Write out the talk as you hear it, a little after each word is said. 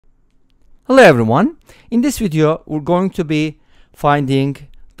Hello everyone. In this video we're going to be finding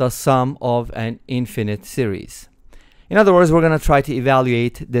the sum of an infinite series. In other words, we're going to try to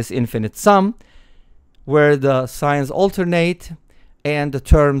evaluate this infinite sum where the signs alternate and the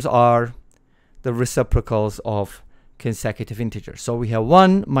terms are the reciprocals of consecutive integers. So we have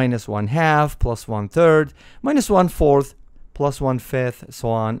 1 minus 1/2 plus 1/3 minus 1/4 plus 1/5, so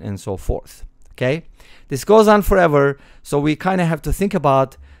on and so forth. Okay, this goes on forever, so we kind of have to think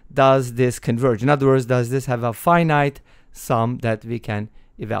about, does this converge? In other words, does this have a finite sum that we can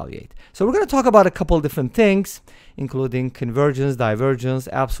evaluate? So we're going to talk about a couple different things, including convergence, divergence,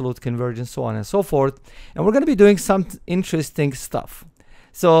 absolute convergence, so on and so forth. And we're going to be doing some interesting stuff.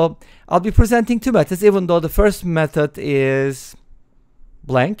 So I'll be presenting two methods, even though the first method is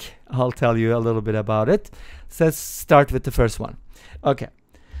blank. I'll tell you a little bit about it. So let's start with the first one. Okay,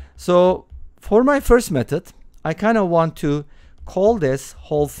 so for my first method, I kind of want to call this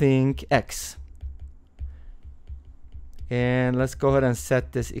whole thing x. And let's go ahead and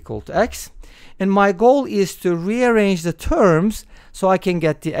set this equal to x. And my goal is to rearrange the terms so I can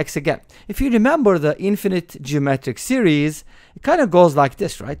get the x again. If you remember the infinite geometric series, it kind of goes like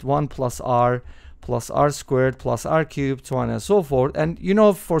this, right? 1 plus r squared plus r cubed, so on and so forth. And you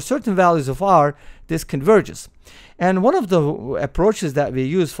know, for certain values of r, this converges. And one of the approaches that we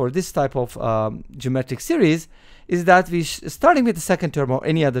use for this type of geometric series is that we, starting with the second term or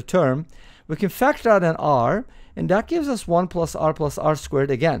any other term, we can factor out an r, and that gives us 1 plus r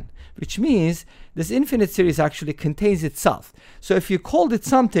squared again, which means this infinite series actually contains itself. So if you called it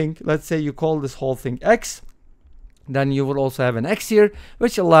something, let's say you call this whole thing x, then you will also have an x here,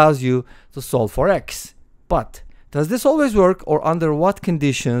 which allows you to solve for x. But does this always work, or under what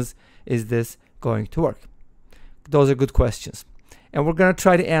conditions is this going to work? Those are good questions, and we're going to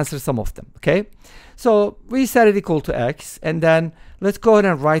try to answer some of them. Okay, so we set it equal to x, and then let's go ahead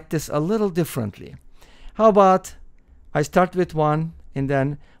and write this a little differently. How about I start with 1 and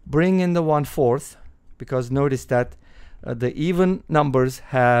then bring in the 1/4, because notice that the even numbers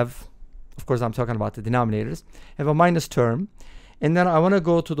have, of course I'm talking about the denominators, have a minus term. And then I want to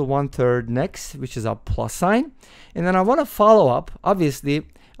go to the 1/3 next, which is a plus sign. And then I want to follow up. Obviously,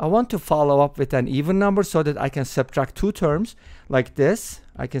 I want to follow up with an even number so that I can subtract two terms like this.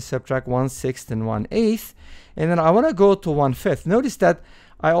 I can subtract 1/6 and 1/8. And then I want to go to 1/5. Notice that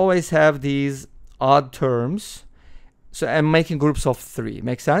I always have these odd terms. So I'm making groups of 3.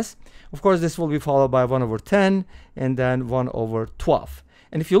 Make sense? Of course, this will be followed by 1/10 and then 1/12.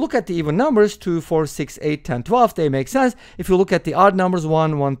 And if you look at the even numbers, 2, 4, 6, 8, 10, 12, they make sense. If you look at the odd numbers,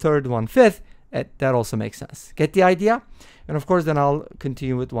 1, 1/3, 1/5, that also makes sense. Get the idea? And of course, then I'll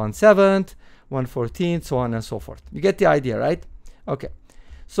continue with 1/7, 1/14, so on and so forth. You get the idea, right? Okay.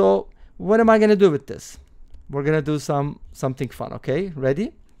 So what am I going to do with this? We're going to do something fun, okay?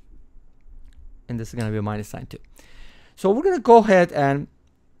 Ready? And this is going to be a minus sign too. So we're going to go ahead and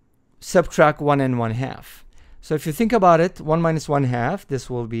subtract 1 and 1/2. So if you think about it, 1 minus 1/2, this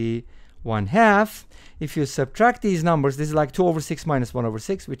will be 1/2. If you subtract these numbers, this is like 2/6 minus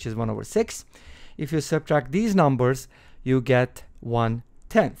 1/6, which is 1/6. If you subtract these numbers, you get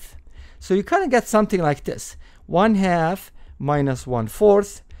 1/10. So you kind of get something like this: 1/2 minus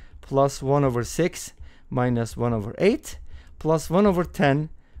 1/4 plus 1/6 minus 1/8 plus 1/10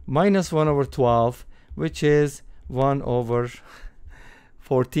 minus 1/12, which is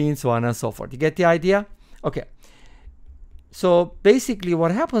 1/14, so on and so forth. You get the idea? Okay. So basically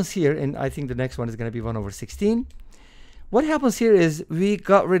what happens here, and I think the next one is going to be 1/16. What happens here is we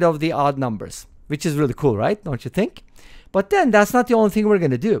got rid of the odd numbers, which is really cool, right? Don't you think? But then that's not the only thing we're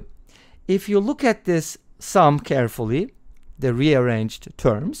going to do. If you look at this sum carefully, the rearranged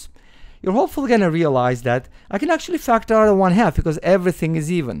terms, you're hopefully going to realize that I can actually factor out a 1/2 because everything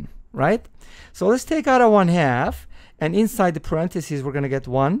is even, right? So let's take out a 1/2, and inside the parentheses we're going to get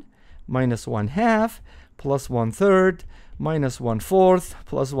 1 minus 1/2 plus 1/3 minus 1/4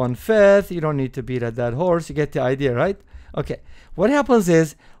 plus 1/5. You don't need to beat at that horse. You get the idea, right? Okay. What happens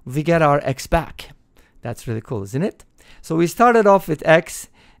is we get our x back. That's really cool, isn't it? So we started off with x,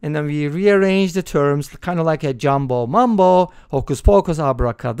 and then we rearranged the terms kind of like a jumbo mumbo, hocus pocus,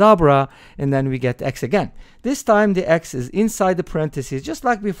 abracadabra, and then we get x again. This time the x is inside the parentheses, just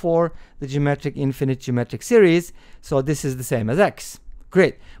like before the infinite geometric series. So this is the same as x.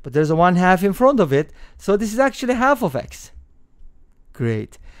 Great. But there's a 1/2 in front of it, so this is actually half of x.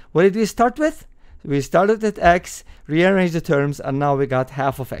 Great. What did we start with? We started with x, rearranged the terms, and now we got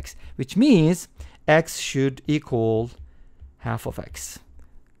half of x, which means x should equal half of x.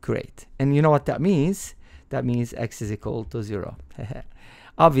 Great. And you know what that means? That means x is equal to 0.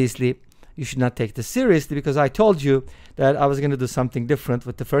 Obviously, you should not take this seriously because I told you that I was going to do something different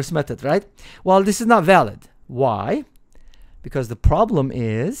with the first method, right? Well, this is not valid. Why? Because the problem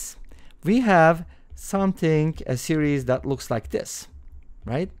is we have something, a series that looks like this,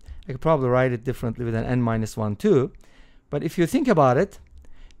 right? I could probably write it differently with an n-1 too. But if you think about it,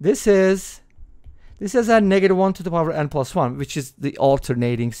 this is a negative 1 to the power n plus 1, which is the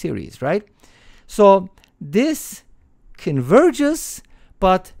alternating series, right? So this converges,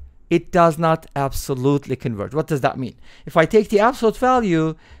 but it does not absolutely converge. What does that mean? If I take the absolute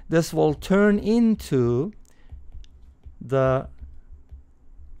value, this will turn into the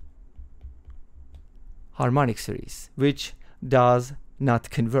harmonic series, which does not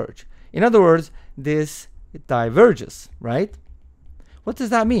converge. In other words, this diverges, right? What does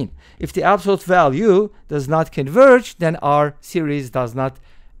that mean? If the absolute value does not converge, then our series does not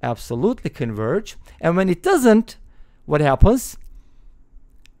absolutely converge. And when it doesn't, what happens?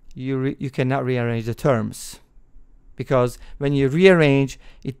 You cannot rearrange the terms, because when you rearrange,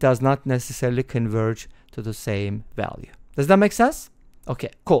 it does not necessarily converge to the same value. Does that make sense? Okay,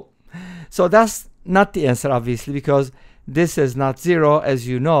 cool. So that's not the answer, obviously, because this is not 0, as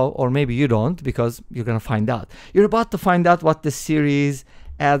you know, or maybe you don't, because you're going to find out. You're about to find out what the series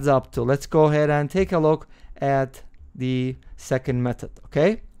adds up to. Let's go ahead and take a look at the second method,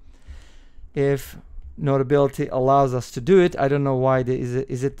 okay? If Notability allows us to do it, I don't know why.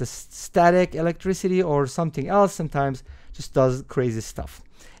 Is it the static electricity or something else? Sometimes just does crazy stuff.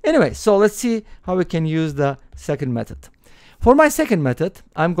 Anyway, so let's see how we can use the second method. For my second method,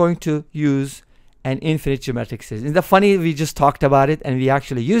 I'm going to use an infinite geometric series. Isn't that funny? We just talked about it and we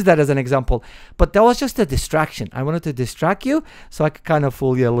actually used that as an example, but that was just a distraction. I wanted to distract you so I could kind of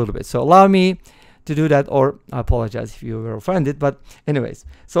fool you a little bit. So allow me to do that, or I apologize if you were offended, but anyways.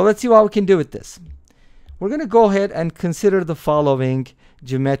 So let's see what we can do with this. We're going to go ahead and consider the following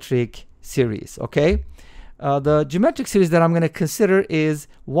geometric series, okay? The geometric series that I'm going to consider is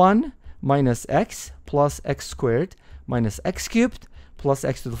 1 minus x plus x squared minus x cubed plus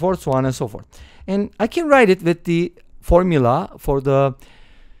x to the fourth, so on and so forth. And I can write it with the formula for the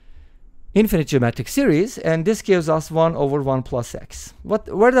infinite geometric series, and this gives us 1 over 1 plus x.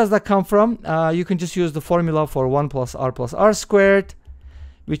 Where does that come from? You can just use the formula for 1 plus r squared,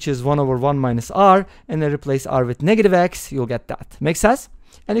 which is 1 over 1 minus r, and then replace r with negative x. You'll get that. Make sense?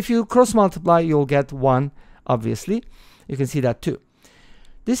 And if you cross multiply, you'll get 1, obviously. You can see that too.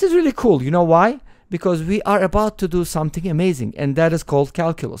 This is really cool. You know why? Because we are about to do something amazing, and that is called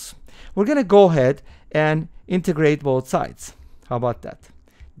calculus. We're going to go ahead and integrate both sides. How about that?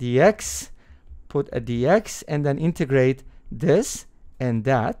 Dx, put a dx, and then integrate this and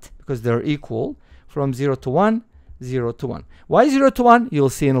that, because they're equal, from 0 to 1, 0 to 1. Why 0 to 1? You'll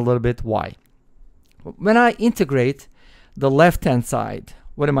see in a little bit why. When I integrate the left-hand side,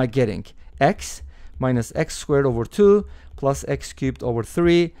 what am I getting? X minus x squared over 2 plus x cubed over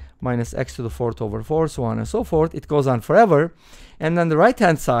 3 minus x to the fourth over 4, so on and so forth. It goes on forever. And then the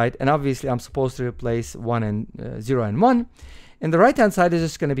right-hand side, and obviously I'm supposed to replace 1 and 0 and 1. And the right-hand side is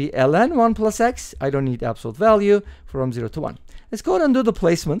just going to be ln 1 plus x. I don't need absolute value, from 0 to 1. Let's go ahead and do the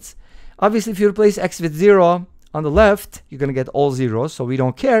placements. Obviously, if you replace x with 0 on the left, you're going to get all zeros, so we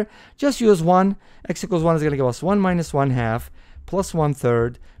don't care. Just use 1. X equals 1 is going to give us 1 minus 1 half plus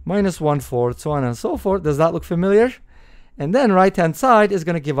 1/3 minus 1/4, so on and so forth. Does that look familiar? And then right-hand side is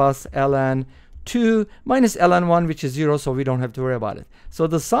going to give us ln 2 minus ln 1, which is 0, so we don't have to worry about it. So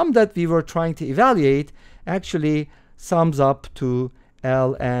the sum that we were trying to evaluate actually sums up to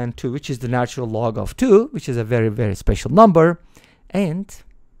ln 2, which is the natural log of 2, which is a very, very special number. And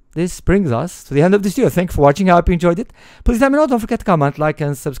this brings us to the end of this video. Thank you for watching. I hope you enjoyed it. Please let me know. Don't forget to comment, like,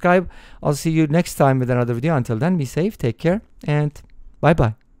 and subscribe. I'll see you next time with another video. Until then, be safe, take care, and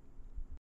bye-bye.